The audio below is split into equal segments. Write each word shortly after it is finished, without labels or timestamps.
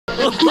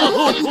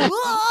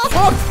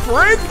Phucked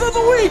Phrase of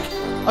the Week!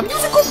 A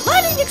musical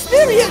planning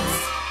experience!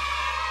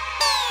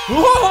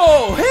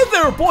 Whoa! Hey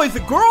there, boys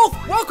and girls!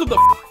 Welcome to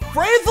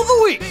Phrase of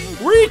the Week!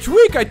 Where each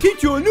week I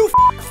teach you a new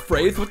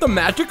phrase with the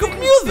magic of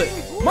music!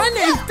 My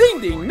name's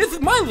Ding Ding, this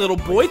is my little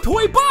boy,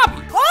 Toy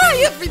Bobby!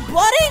 Hi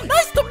everybody!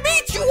 Nice to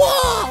meet you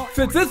all!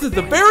 Since this is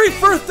the very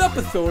first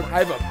episode,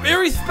 I have a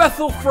very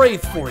special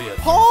phrase for you.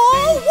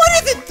 Oh,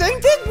 what is it, Ding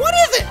Ding? What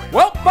is it?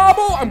 Well,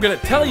 Bobo, I'm gonna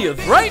tell you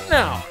right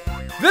now.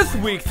 This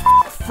week's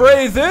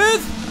phrase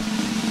is...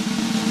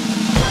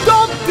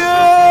 Dump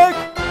Dick!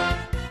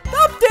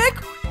 Dump Dick?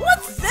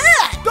 What's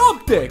that?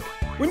 Dump Dick!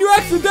 When you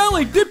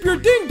accidentally dip your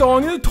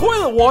ding-dong in the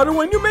toilet water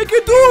when you make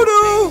a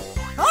doo-doo!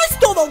 I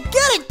still don't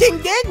get it,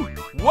 Ding Ding!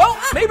 Well,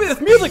 maybe this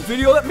music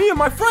video that me and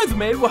my friends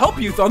made will help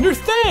you to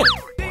understand.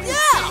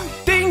 Yeah!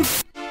 Ding!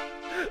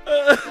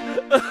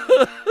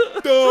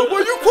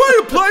 Were you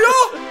quiet,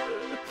 player?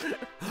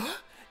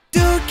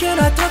 Dude, can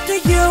I talk to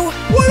you?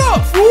 What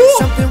up, fool?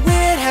 Something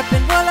weird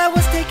happened while I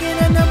was taking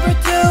a number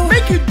 2.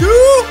 Make it do?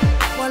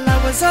 While I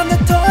was on the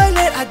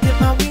toilet, I dipped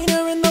my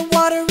wiener in the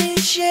water and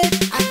shit.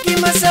 I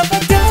gave myself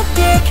a dump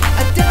dick,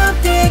 a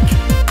dump dick.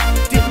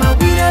 Dipped my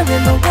wiener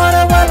in the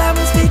water while I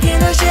was taking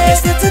a shit.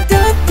 Yes, it's a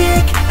dump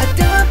dick, a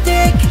dump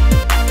dick.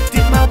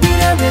 Dipped my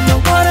wiener in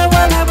the water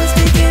while I was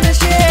taking a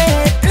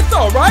shit. It's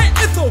alright,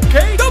 it's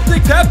okay. Dump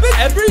dicks happen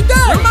every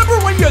day. Remember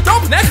when you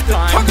dump next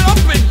time, tuck it up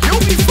and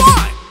you'll be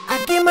fine.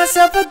 I give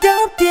myself a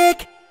dump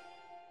dick.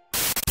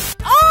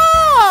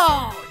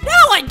 Oh,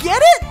 now I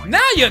get it.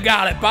 Now you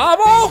got it,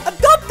 Bobo. A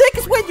dump dick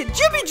is when your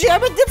jimmy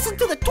jammer dips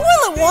into the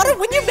toilet water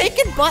when you're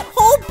making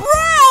butthole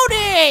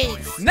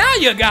brownies. Now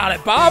you got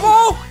it,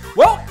 Bobo.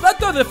 Well, that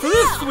does it for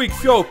this week's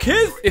show,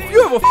 kids. If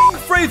you have a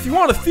phrase you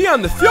want to see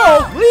on the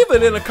show, leave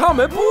it in a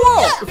comment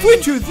below. If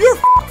we choose your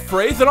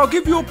phrase, then I'll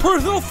give you a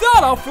personal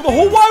shout out for the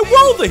whole wide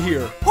world to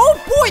hear. Oh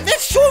boy, that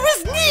sure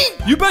is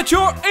neat. You bet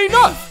your ain't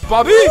us,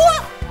 Bobby.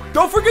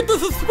 Don't forget to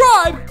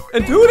subscribe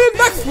and tune in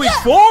next week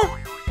for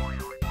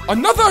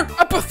another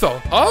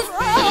episode of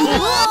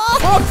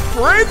Phucked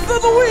Phrase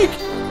of the Week,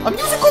 a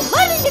musical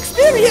planning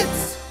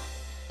experience.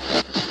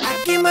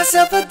 I give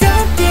myself a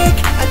dump dick,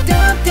 a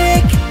dump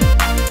dick.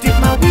 Dip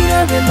my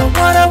wiener in the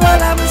water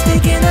while I was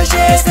taking a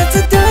shit. That's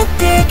a dump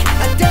dick,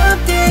 a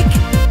dump dick.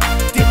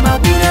 Dip my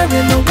wiener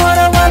in the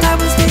water while I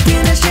was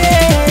taking a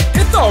shit.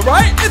 It's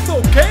alright, it's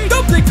okay.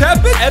 Dump dicks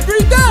happen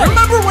every day.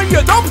 Remember when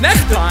you dump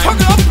next time,